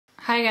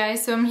Hi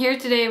guys, so I'm here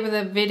today with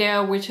a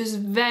video which is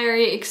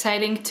very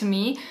exciting to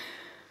me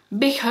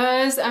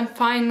because I'm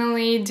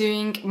finally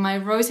doing my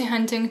Rosie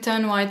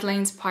Huntington-Whiteley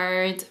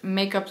inspired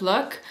makeup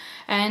look.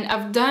 And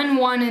I've done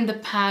one in the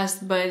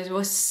past, but it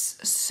was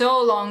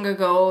so long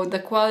ago, the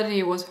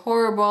quality was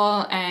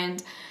horrible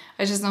and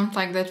I just don't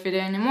like that video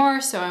anymore,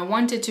 so I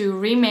wanted to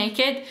remake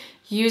it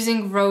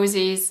using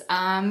Rosie's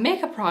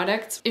makeup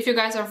products. If you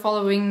guys are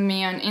following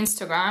me on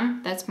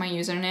Instagram, that's my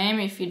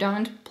username. If you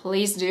don't,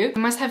 please do.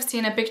 You must have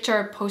seen a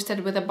picture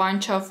posted with a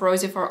bunch of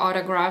Rosie for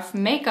autograph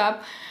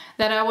makeup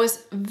that I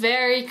was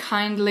very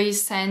kindly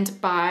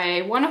sent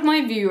by one of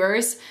my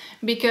viewers,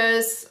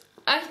 because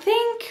I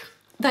think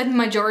that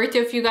majority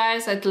of you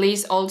guys, at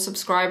least old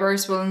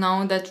subscribers, will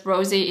know that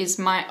Rosie is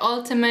my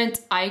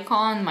ultimate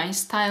icon, my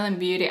style and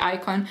beauty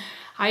icon.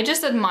 I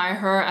just admire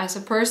her as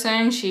a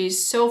person.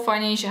 She's so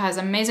funny, she has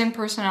amazing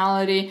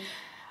personality,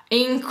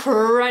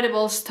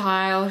 incredible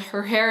style,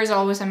 her hair is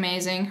always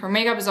amazing, her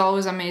makeup is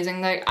always amazing.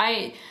 Like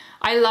I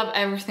love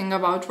everything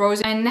about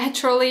Rosie. And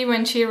naturally,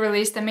 when she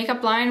released the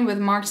makeup line with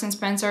Marks and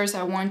Spencer's,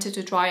 I wanted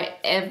to try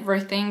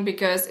everything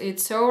because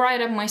it's so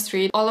right up my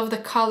street. All of the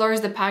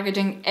colors, the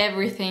packaging,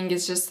 everything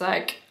is just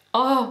like,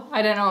 oh,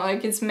 I don't know,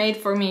 like it's made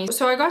for me.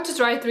 So I got to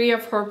try 3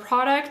 of her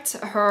products: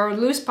 her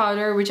loose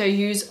powder, which I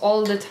use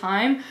all the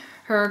time,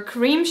 her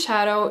cream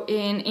shadow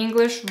in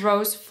English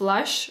Rose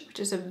Flush, which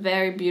is a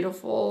very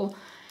beautiful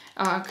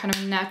kind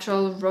of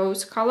natural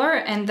rose color,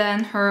 and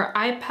then her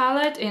eye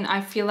palette in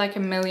I Feel Like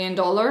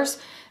 $1,000,000.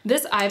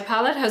 This eye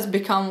palette has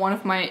become one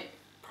of my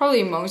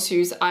probably most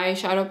used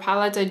eyeshadow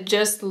palettes. I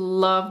just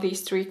love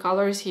these 3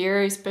 colors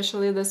here,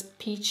 especially this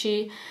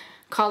peachy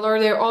color.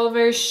 They're all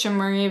very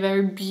shimmery,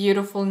 very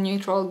beautiful,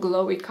 neutral,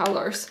 glowy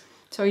colors.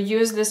 So I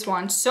use this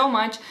one so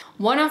much.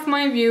 One of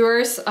my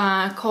viewers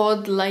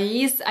called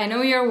Lais, I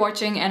know you're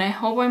watching and I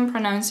hope I'm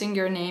pronouncing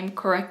your name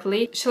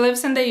correctly. She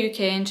lives in the UK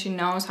and she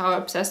knows how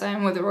obsessed I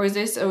am with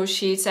roses, so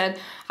she said,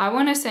 I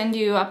want to send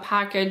you a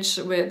package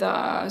with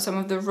some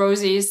of the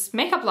Rosie's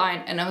makeup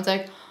line. And I was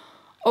like,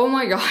 oh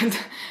my god,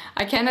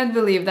 I cannot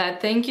believe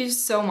that, thank you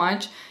so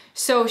much.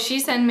 So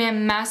she sent me a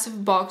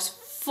massive box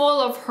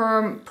full of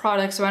her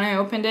products. When I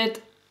opened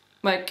it,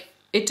 like,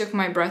 it took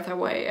my breath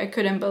away. I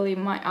couldn't believe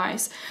my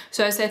eyes.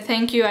 So I said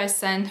thank you. I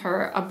sent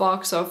her a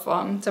box of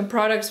some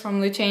products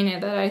from Lithuania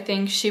that I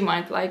think she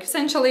might like.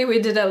 Essentially, we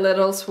did a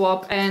little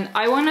swap, and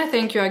I want to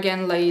thank you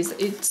again, Lays.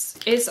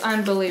 It's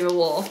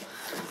unbelievable.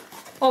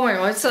 Oh my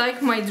god, it's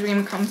like my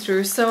dream come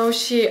true. So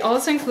she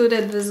also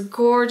included this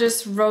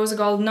gorgeous rose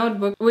gold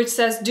notebook which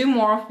says do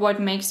more of what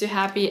makes you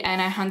happy, and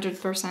I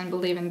 100%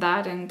 believe in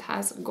that, and it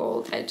has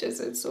gold edges.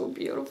 It's so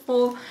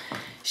beautiful.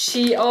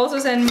 She also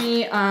sent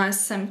me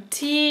some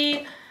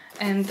tea,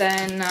 and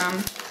then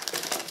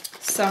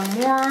some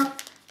more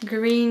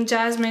green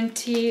jasmine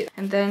tea,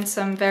 and then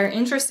some very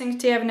interesting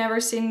tea I've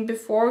never seen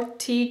before,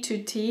 tea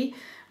to tea,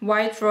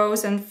 white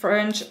rose and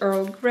French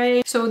Earl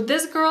Grey. So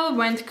this girl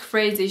went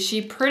crazy. She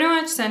pretty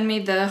much sent me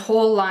the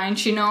whole line.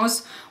 She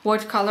knows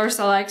what colors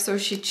I like, so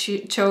she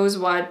chose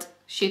what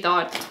she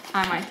thought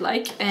I might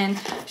like. And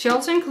she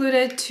also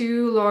included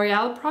 2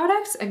 L'Oreal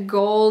products, a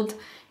gold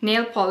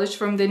nail polish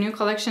from the new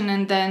collection,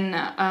 and then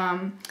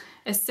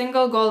a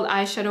single gold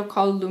eyeshadow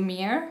called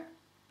Lumiere.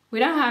 We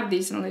don't have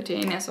these in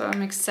Lithuania, so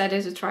I'm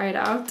excited to try it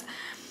out.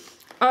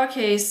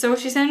 Okay, so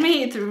she sent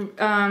me 2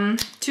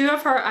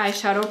 of her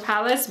eyeshadow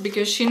palettes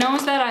because she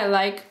knows that I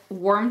like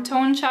warm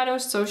tone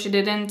shadows, so she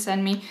didn't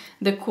send me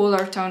the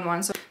cooler tone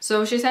ones.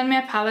 So she sent me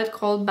a palette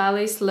called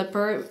Ballet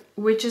Slipper,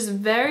 which is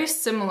very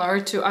similar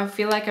to I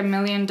Feel Like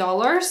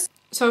 $1,000,000.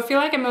 So I Feel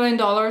Like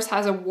 $1,000,000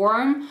 has a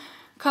warm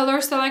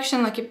color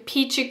selection, like a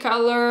peachy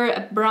color,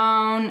 a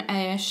brown,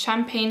 a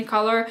champagne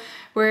color,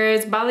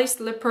 whereas Ballet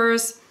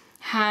Slippers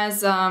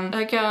has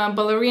like a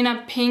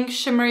ballerina pink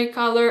shimmery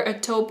color, a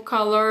taupe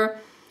color,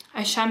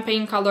 a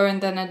champagne color,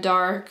 and then a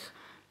dark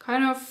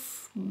kind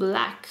of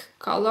black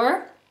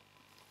color.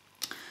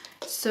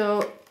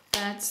 So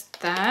that's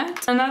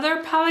that.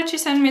 Another palette she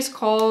sent me is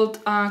called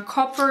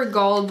Copper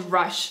Gold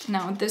Rush.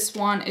 Now this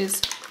one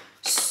is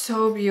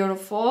so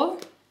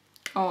beautiful.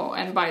 Oh,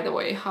 and by the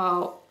way,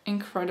 how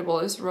incredible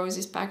is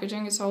Rosie's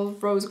packaging. It's all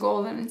rose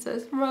gold and it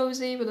says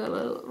Rosie with a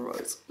little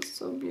rose. It's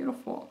so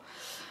beautiful.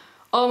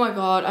 Oh my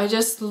god, I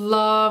just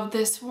love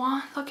this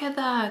one. Look at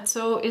that.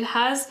 So it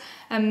has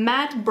a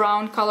matte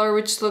brown color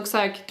which looks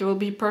like it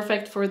will be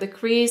perfect for the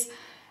crease.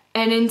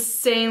 An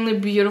insanely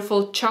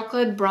beautiful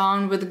chocolate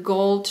brown with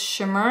gold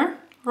shimmer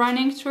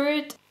running through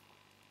it.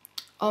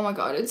 Oh my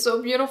god, it's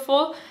so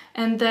beautiful.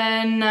 And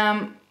then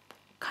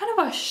kind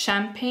of a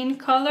champagne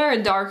color,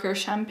 a darker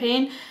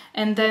champagne.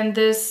 And then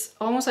this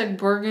almost like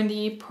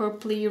burgundy,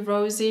 purpley,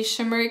 rosy,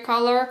 shimmery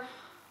color.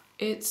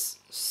 It's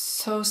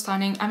so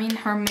stunning. I mean,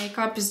 her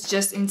makeup is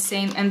just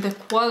insane and the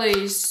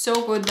quality is so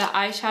good. The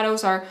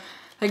eyeshadows are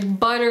like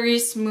buttery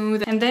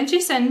smooth. And then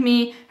she sent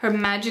me her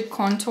Magic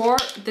Contour.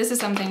 This is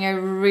something I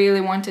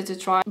really wanted to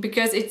try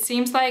because it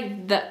seems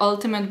like the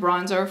ultimate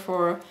bronzer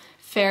for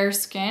fair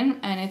skin,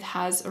 and it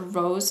has a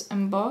rose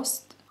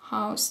embossed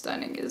How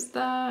stunning is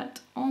that?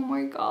 Oh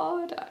my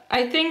god.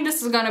 I think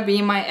this is gonna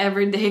be my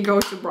everyday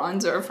go-to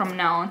bronzer from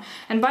now on.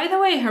 And by the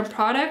way, her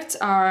products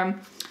are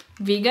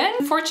vegan.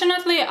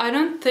 Unfortunately, I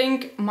don't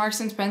think Marks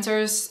 &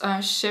 Spencer's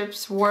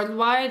ships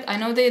worldwide. I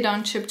know they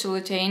don't ship to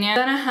Lithuania.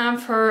 Then I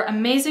have her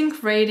Amazing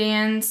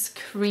Radiance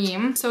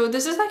Cream. So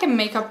this is like a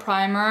makeup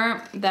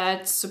primer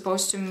that's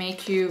supposed to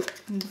make you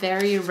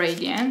very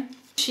radiant.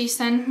 She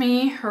sent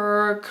me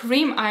her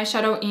cream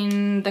eyeshadow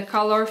in the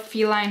color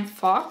Feline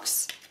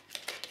Fox,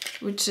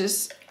 which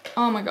is,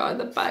 oh my god,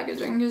 the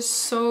packaging is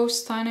so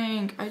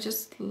stunning. I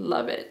just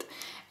love it.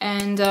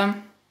 And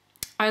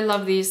I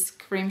love these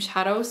cream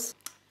shadows.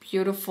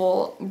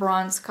 Beautiful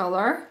bronze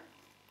color.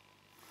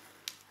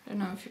 I don't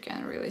know if you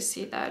can really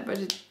see that, but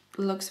it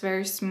looks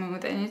very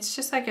smooth, and it's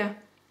just like a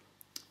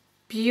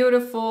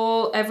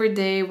beautiful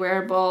everyday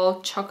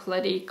wearable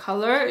chocolatey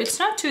color. It's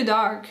not too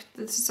dark.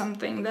 This is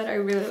something that I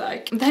really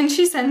like. Then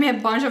she sent me a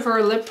bunch of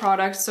her lip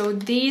products. So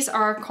these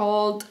are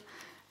called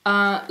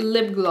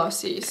lip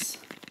glossies.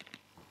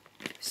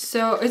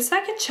 So it's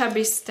like a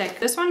chubby stick.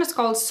 This one is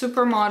called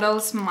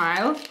Supermodel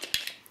Smile,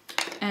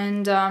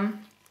 and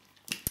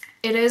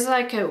it is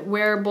like a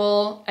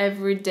wearable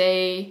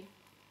everyday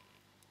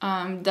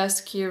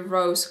dusky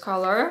rose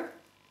color.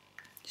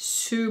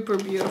 Super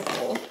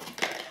beautiful.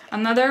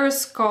 Another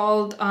is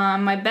called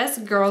My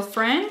Best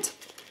Girlfriend,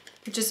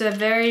 which is a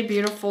very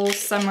beautiful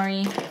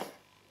summery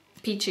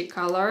peachy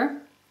color.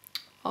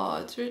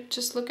 Oh,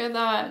 just look at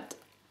that.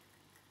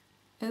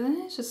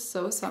 Isn't it just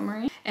so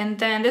summery? And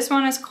then this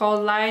one is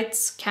called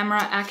Lights,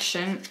 Camera,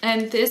 Action.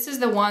 And this is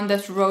the one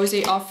that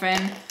Rosie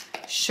often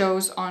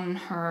shows on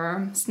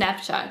her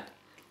Snapchat.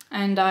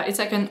 And it's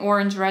like an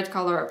orange-red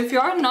color. If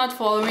you are not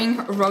following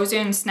Rosie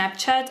on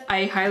Snapchat,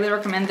 I highly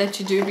recommend that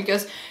you do,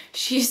 because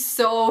she's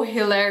so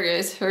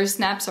hilarious. Her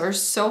snaps are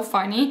so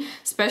funny,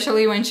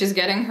 especially when she's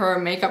getting her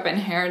makeup and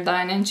hair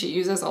done and she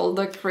uses all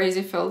the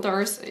crazy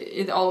filters.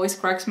 It always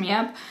cracks me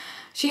up.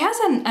 She has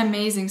an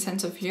amazing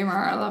sense of humor.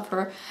 I love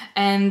her.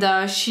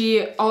 And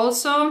she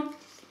also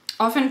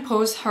often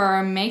posts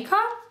her makeup.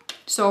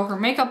 So her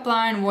makeup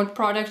line, what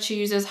product she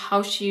uses,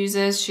 how she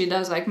uses. She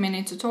does like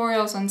mini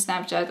tutorials on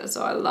Snapchat,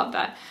 so I love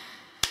that.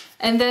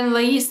 And then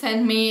Leigh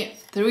sent me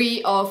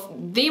 3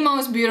 of the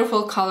most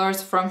beautiful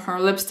colors from her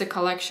lipstick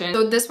collection.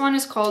 So this one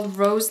is called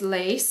Rose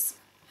Lace,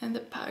 and the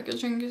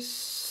packaging is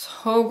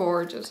so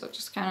gorgeous. I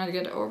just cannot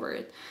get over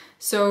it.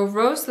 So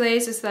Rose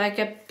Lace is like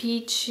a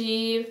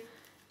peachy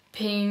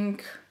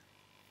pink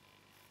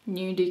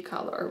nudie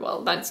color.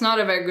 Well, that's not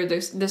a very good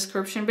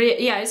description, but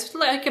yeah, it's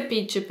like a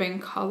peachy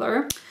pink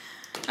color.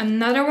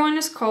 Another one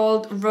is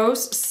called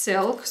Rose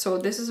Silk. So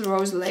this is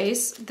Rose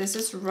Lace, this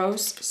is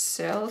Rose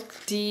Silk,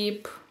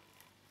 deep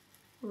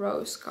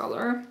rose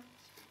color.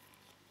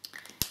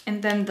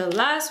 And then the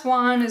last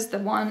one is the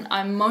one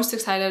I'm most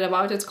excited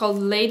about. It's called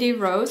Lady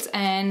Rose,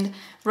 and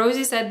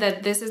Rosie said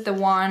that this is the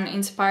one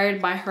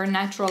inspired by her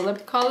natural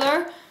lip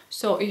color.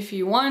 So if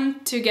you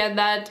want to get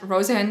that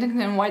Rosie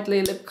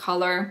Huntington-Whiteley lip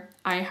color,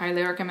 I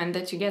highly recommend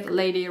that you get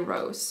Lady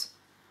Rose.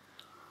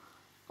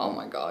 Oh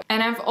my god.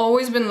 And I've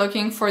always been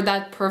looking for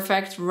that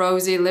perfect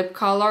rosy lip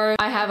color.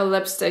 I have a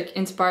lipstick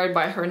inspired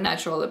by her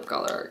natural lip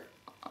color.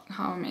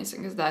 How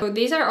amazing is that? So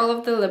these are all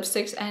of the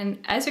lipsticks, and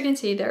as you can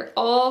see, they're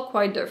all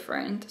quite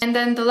different. And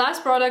then the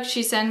last product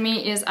she sent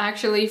me is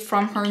actually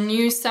from her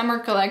new summer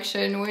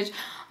collection, which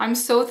I'm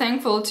so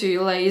thankful to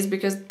you, ladies,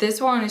 because this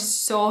one is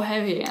so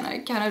heavy and I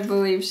cannot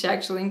believe she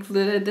actually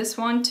included this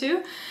one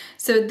too.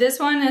 So this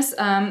one is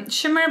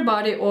shimmer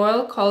body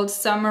oil called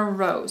Summer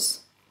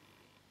Rose.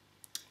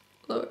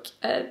 Look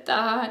at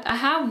that. I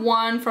have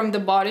one from the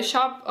Body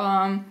Shop,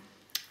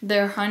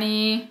 their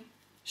honey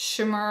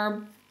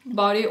shimmer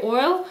body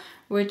oil,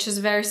 which is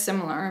very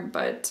similar,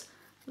 but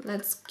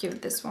let's give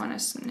this one a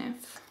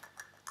sniff.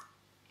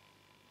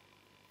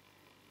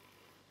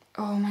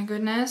 Oh my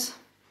goodness.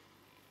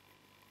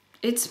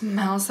 It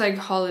smells like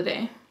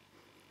holiday.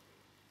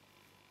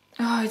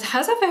 Oh, it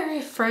has a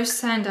very fresh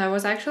scent. I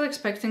was actually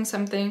expecting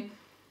something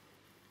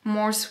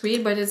more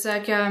sweet, but it's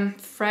like a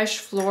fresh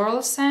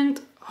floral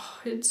scent. Oh,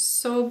 it's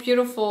so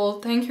beautiful.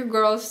 Thank you,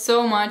 girls,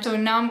 so much. So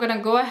now I'm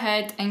gonna go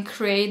ahead and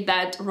create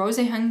that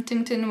Rosie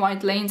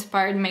Huntington-Whiteley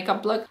inspired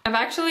makeup look. I've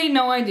actually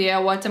no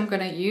idea what I'm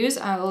gonna use.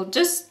 I'll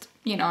just,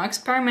 you know,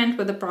 experiment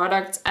with the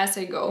products as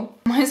I go.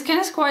 My skin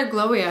is quite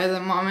glowy at the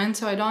moment,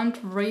 so I don't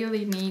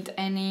really need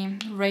any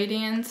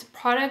radiant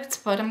products,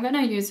 but I'm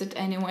gonna use it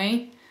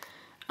anyway.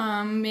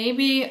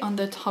 Maybe on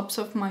the tops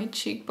of my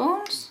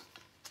cheekbones.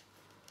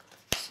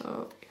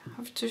 So you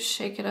have to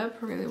shake it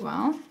up really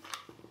well.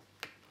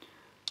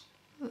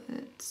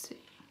 Let's see.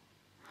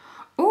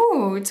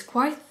 Oh, it's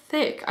quite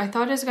thick. I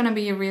thought it's gonna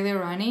be really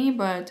runny,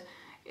 but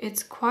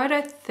it's quite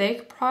a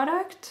thick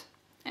product,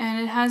 and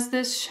it has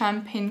this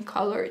champagne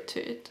color to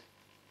it.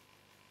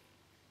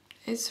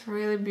 It's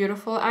really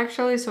beautiful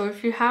actually. So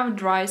if you have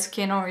dry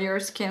skin or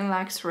your skin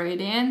lacks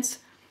radiance,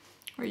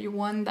 or you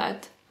want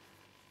that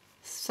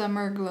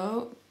summer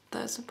glow,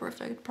 that's a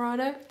perfect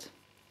product.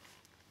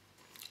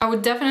 I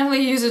would definitely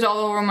use it all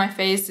over my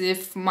face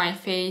if my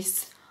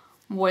face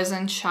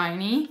wasn't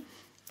shiny.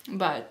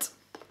 but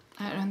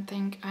I don't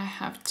think I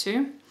have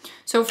to.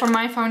 So for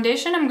my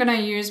foundation, I'm gonna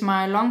use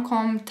my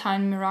Lancôme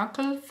Teint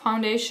Miracle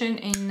foundation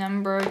in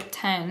number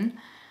 10.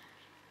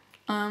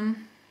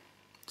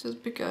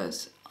 Just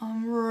because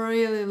I'm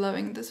really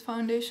loving this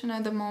foundation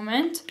at the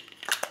moment.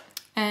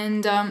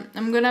 And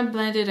I'm gonna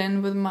blend it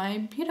in with my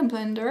beauty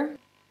blender.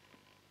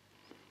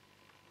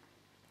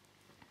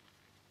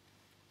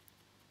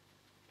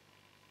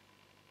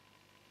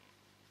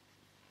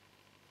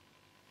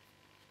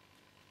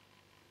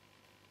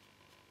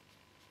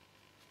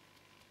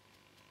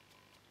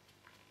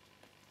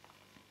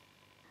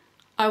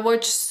 I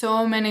watched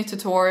so many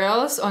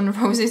tutorials on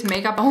Rosie's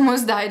makeup. I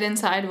almost died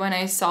inside when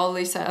I saw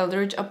Lisa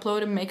Eldridge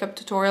upload a makeup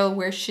tutorial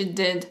where she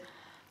did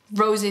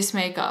Rosie's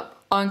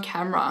makeup on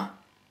camera.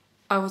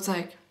 I was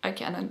like, I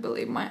cannot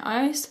believe my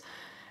eyes.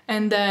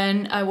 And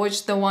then I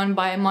watched the one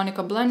by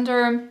Monika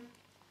Blunder.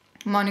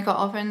 Monika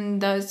often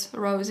does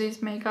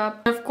Rosie's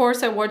makeup. Of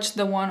course, I watched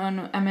the one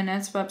on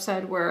M&S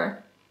website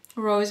where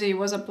Rosie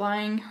was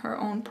applying her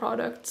own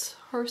products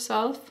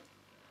herself.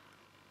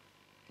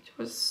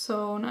 Was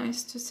so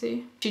nice to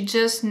see. She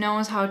just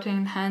knows how to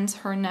enhance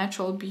her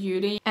natural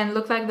beauty and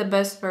look like the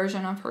best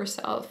version of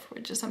herself,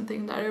 which is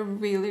something that I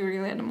really,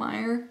 really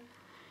admire.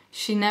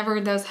 She never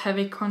does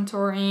heavy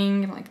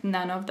contouring, like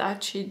none of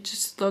that. She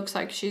just looks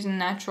like she's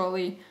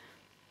naturally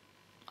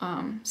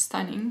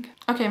stunning.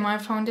 Okay, my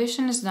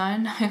foundation is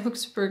done. I look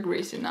super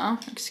greasy now,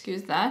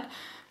 excuse that.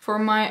 For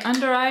my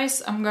under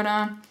eyes, I'm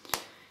gonna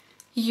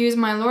use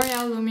my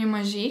L'Oreal Lumi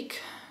Magique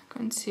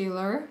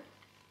concealer.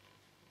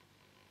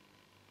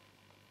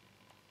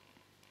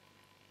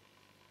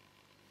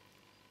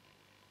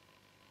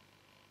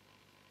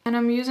 And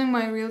I'm using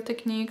my Real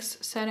Techniques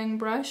setting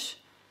brush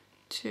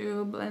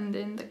to blend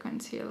in the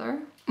concealer.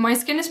 My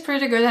skin is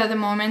pretty good at the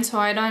moment, so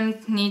I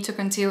don't need to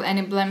conceal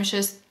any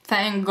blemishes.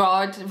 Thank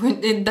God,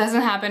 it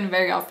doesn't happen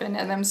very often,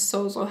 and I'm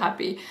so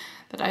happy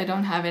that I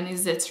don't have any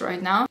zits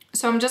right now.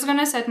 So I'm just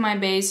gonna set my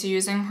base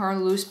using her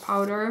loose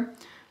powder,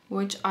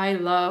 which I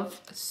love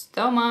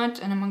so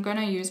much, and I'm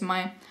gonna use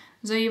my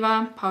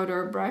Zoeva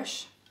powder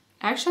brush.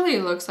 Actually,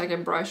 it looks like a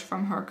brush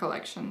from her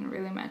collection,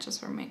 really matches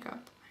her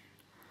makeup.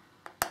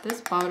 This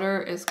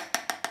powder is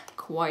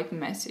quite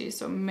messy,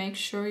 so make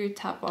sure you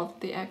tap off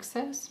the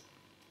excess.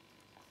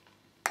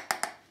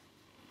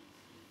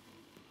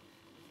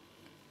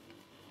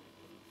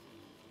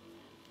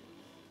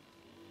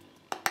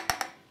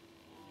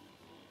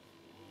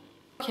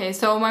 Okay,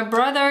 so my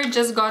brother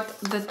just got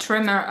the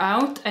trimmer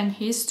out and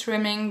he's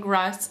trimming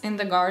grass in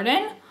the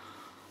garden.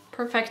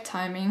 Perfect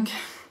timing.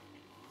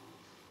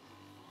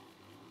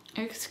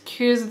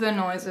 Excuse the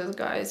noises,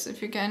 guys.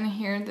 If you can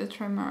hear the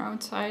trimmer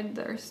outside,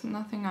 there's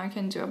nothing I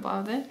can do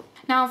about it.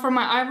 Now for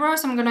my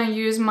eyebrows, I'm gonna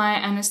use my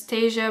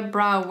Anastasia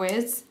Brow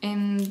Wiz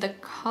in the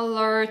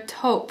color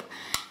Taupe.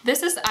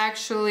 This is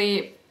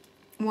actually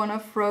one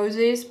of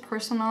Rosie's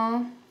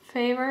personal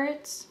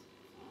favorites.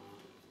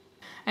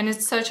 And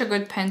it's such a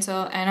good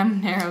pencil, and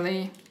I'm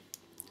nearly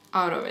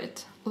out of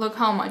it. Look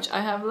how much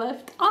I have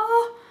left.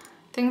 Oh,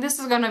 I think this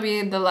is gonna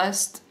be the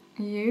last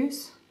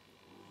use.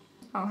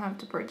 I'll have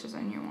to purchase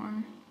a new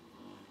one.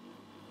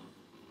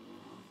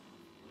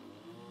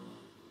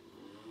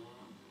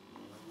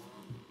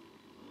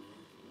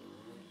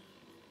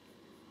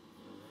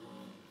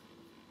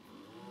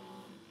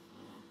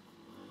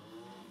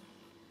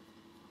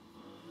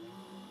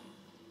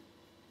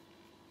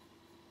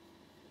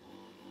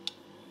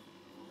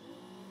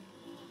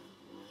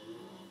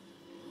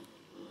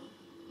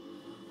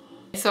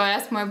 So I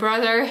asked my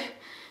brother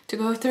to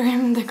go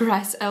trim the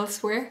grass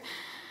elsewhere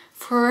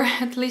for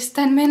at least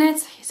 10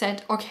 minutes. He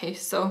said, okay,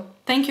 so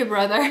thank you,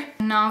 brother.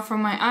 Now for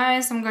my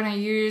eyes, I'm gonna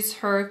use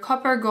her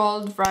Copper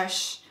Gold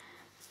Rush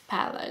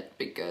palette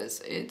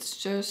because it's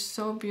just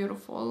so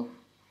beautiful.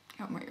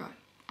 Oh my god.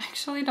 I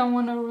actually don't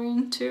want to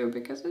ruin too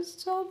because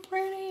it's so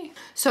pretty.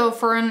 So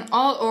for an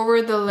all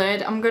over the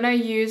lid, I'm gonna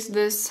use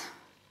this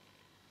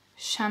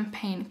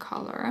champagne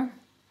color.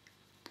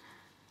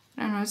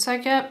 I don't know, it's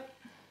like a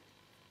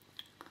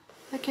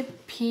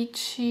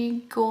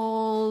peachy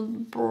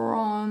gold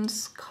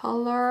bronze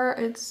color.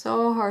 It's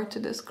so hard to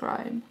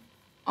describe.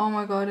 Oh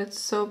my god, it's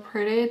so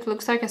pretty. It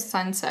looks like a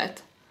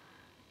sunset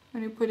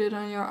when you put it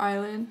on your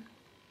eyelid.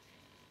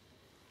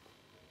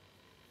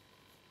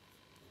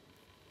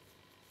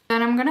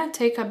 Then I'm gonna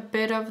take a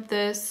bit of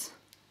this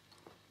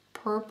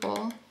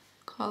purple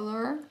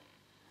color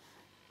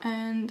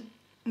and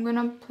I'm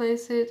gonna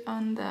place it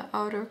on the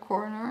outer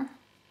corner.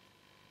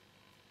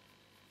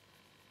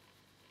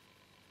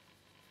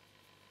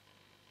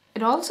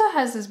 It also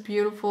has this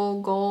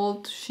beautiful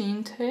gold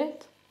sheen to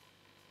it.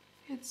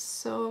 It's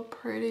so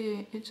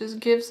pretty. It just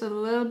gives a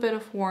little bit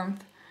of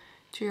warmth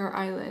to your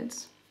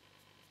eyelids.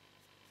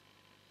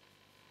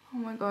 Oh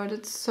my god,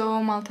 it's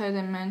so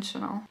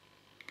multi-dimensional.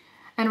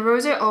 And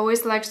Rosie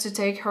always likes to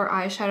take her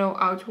eyeshadow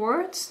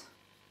outwards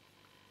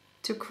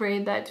to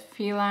create that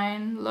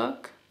feline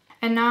look.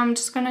 And now I'm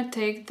just gonna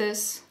take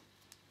this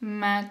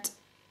matte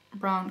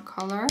brown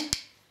color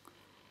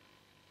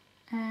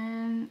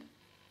and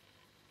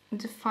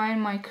define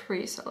my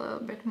crease a little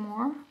bit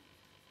more.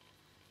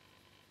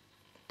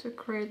 to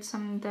create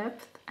some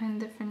depth and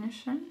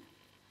definition.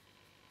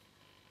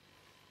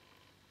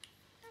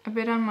 A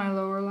bit on my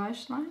lower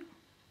lash line.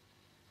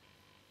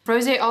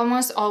 Rosie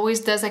almost always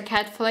does a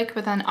cat flick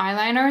with an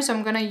eyeliner, so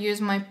I'm gonna use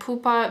my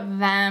Pupa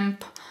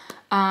Vamp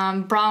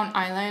brown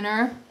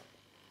eyeliner.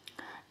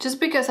 Just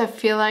because I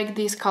feel like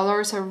these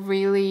colors are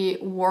really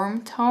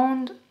warm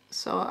toned,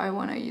 so I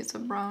want to use a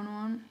brown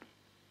one.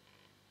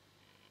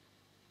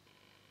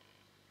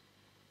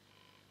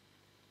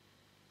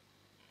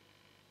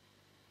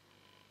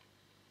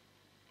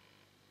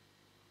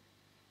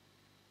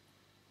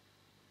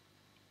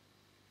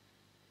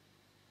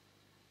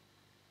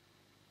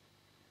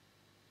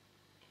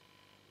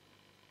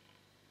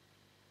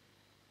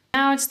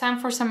 Now it's time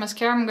for some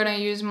mascara. I'm gonna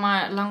use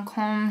my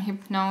Lancôme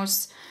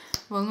Hypnose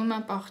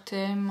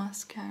Volume-a-Porter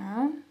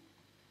mascara,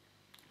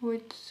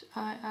 which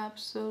I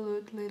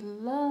absolutely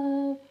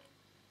love.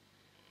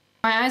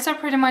 My eyes are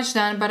pretty much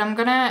done, but I'm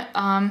gonna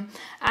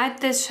add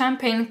this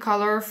champagne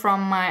color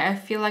from my I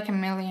Feel Like $1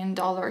 Million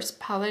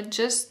palette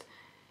just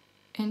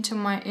into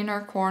my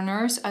inner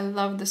corners. I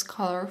love this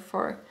color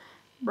for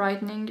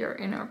brightening your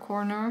inner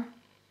corner.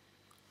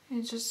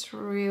 It just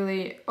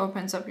really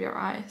opens up your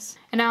eyes.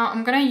 And now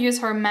I'm gonna use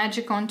her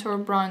Magic Contour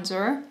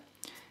bronzer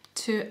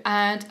to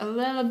add a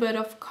little bit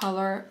of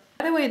color.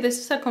 By the way, this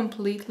is a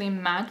completely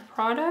matte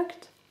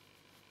product.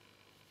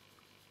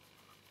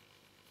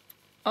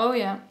 Oh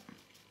yeah.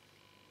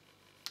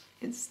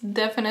 It's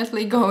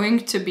definitely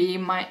going to be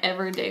my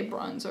everyday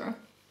bronzer.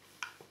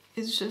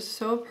 It's just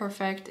so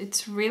perfect.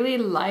 It's really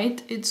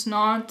light. It's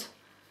not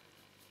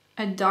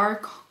a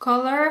dark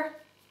color.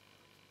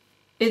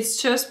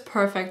 It's just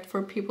perfect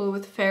for people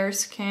with fair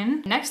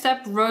skin. Next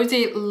up,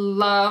 Rosie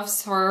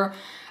loves her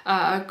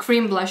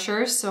cream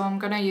blushers, so I'm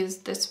gonna use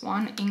this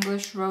one,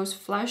 English Rose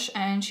Flush,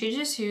 and she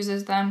just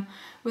uses them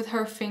with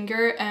her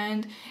finger.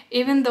 And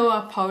even though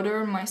I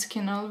powder my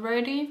skin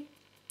already,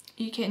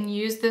 you can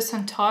use this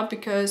on top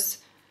because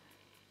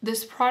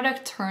this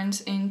product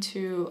turns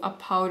into a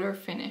powder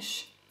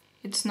finish.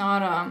 It's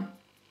not a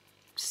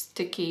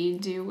sticky,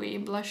 dewy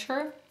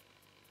blusher.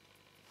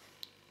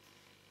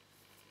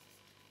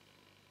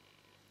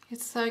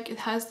 It's like it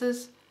has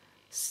this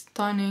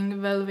stunning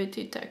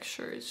velvety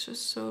texture. It's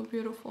just so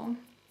beautiful.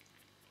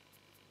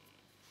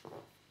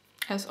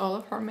 As all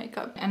of her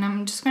makeup. And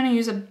I'm just gonna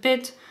use a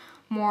bit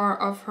more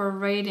of her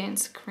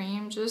Radiance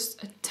cream,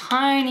 just a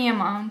tiny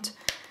amount,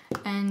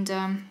 and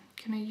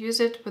gonna use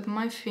it with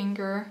my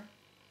finger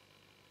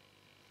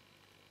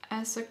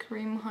as a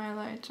cream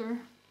highlighter.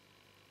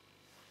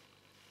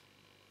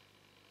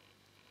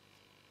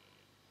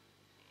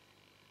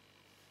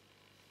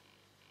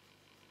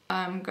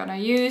 I'm gonna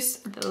use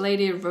the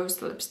Lady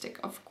Rose lipstick,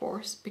 of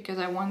course, because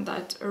I want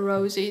that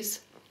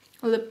Rosie's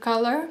lip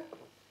color.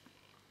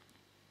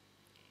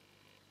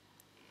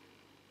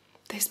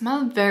 They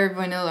smell very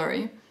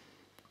vanilla-y.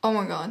 Oh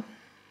my god.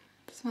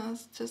 It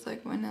smells just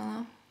like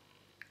vanilla.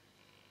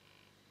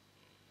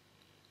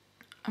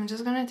 I'm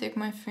just gonna take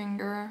my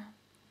finger,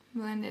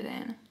 blend it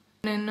in.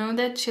 And I know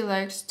that she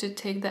likes to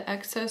take the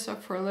excess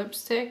of her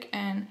lipstick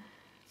and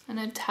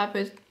I tap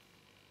it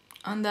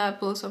on the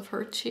apples of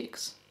her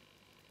cheeks.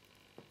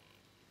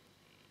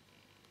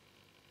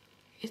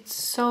 It's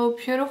so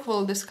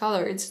beautiful, this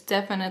color. It's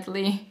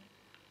definitely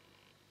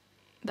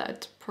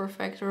that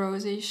perfect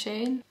rosy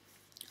shade.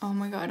 Oh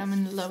my god, I'm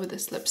in love with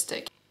this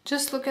lipstick.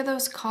 Just look at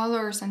those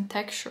colors and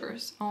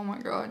textures. Oh my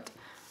god.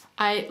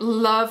 I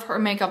love her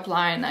makeup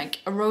line. Like,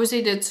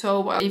 Rosie did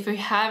so well. If you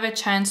have a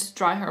chance to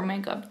try her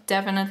makeup,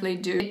 definitely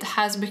do. It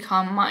has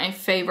become my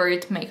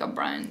favorite makeup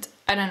brand.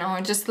 I don't know,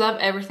 I just love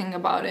everything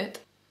about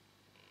it.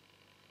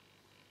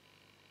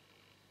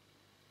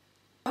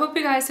 I hope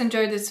you guys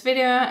enjoyed this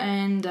video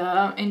and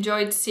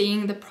enjoyed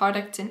seeing the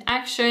products in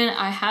action.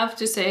 I have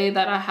to say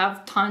that I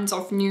have tons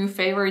of new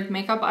favorite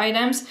makeup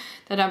items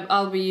that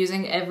I'll be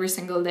using every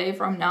single day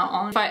from now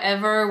on. If I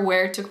ever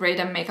were to create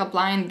a makeup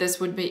line, this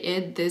would be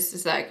it. This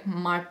is like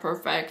my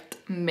perfect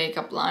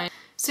makeup line.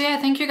 So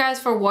yeah, thank you guys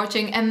for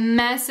watching. A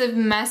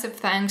massive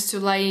thanks to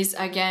Laís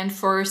again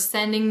for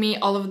sending me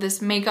all of this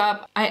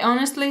makeup. I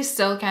honestly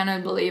still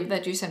cannot believe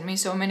that you sent me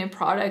so many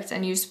products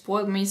and you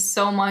spoiled me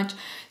so much.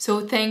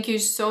 So thank you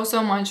so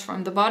much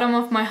from the bottom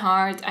of my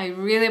heart. I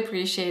really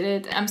appreciate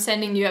it. I'm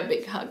sending you a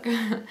big hug.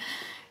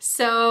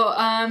 So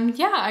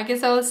yeah, I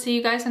guess I'll see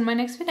you guys in my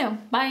next video.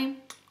 Bye!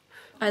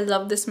 I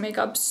love this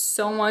makeup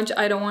so much.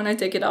 I don't want to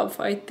take it off.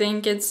 I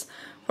think it's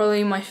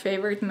probably my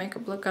favorite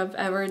makeup look I've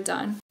ever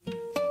done.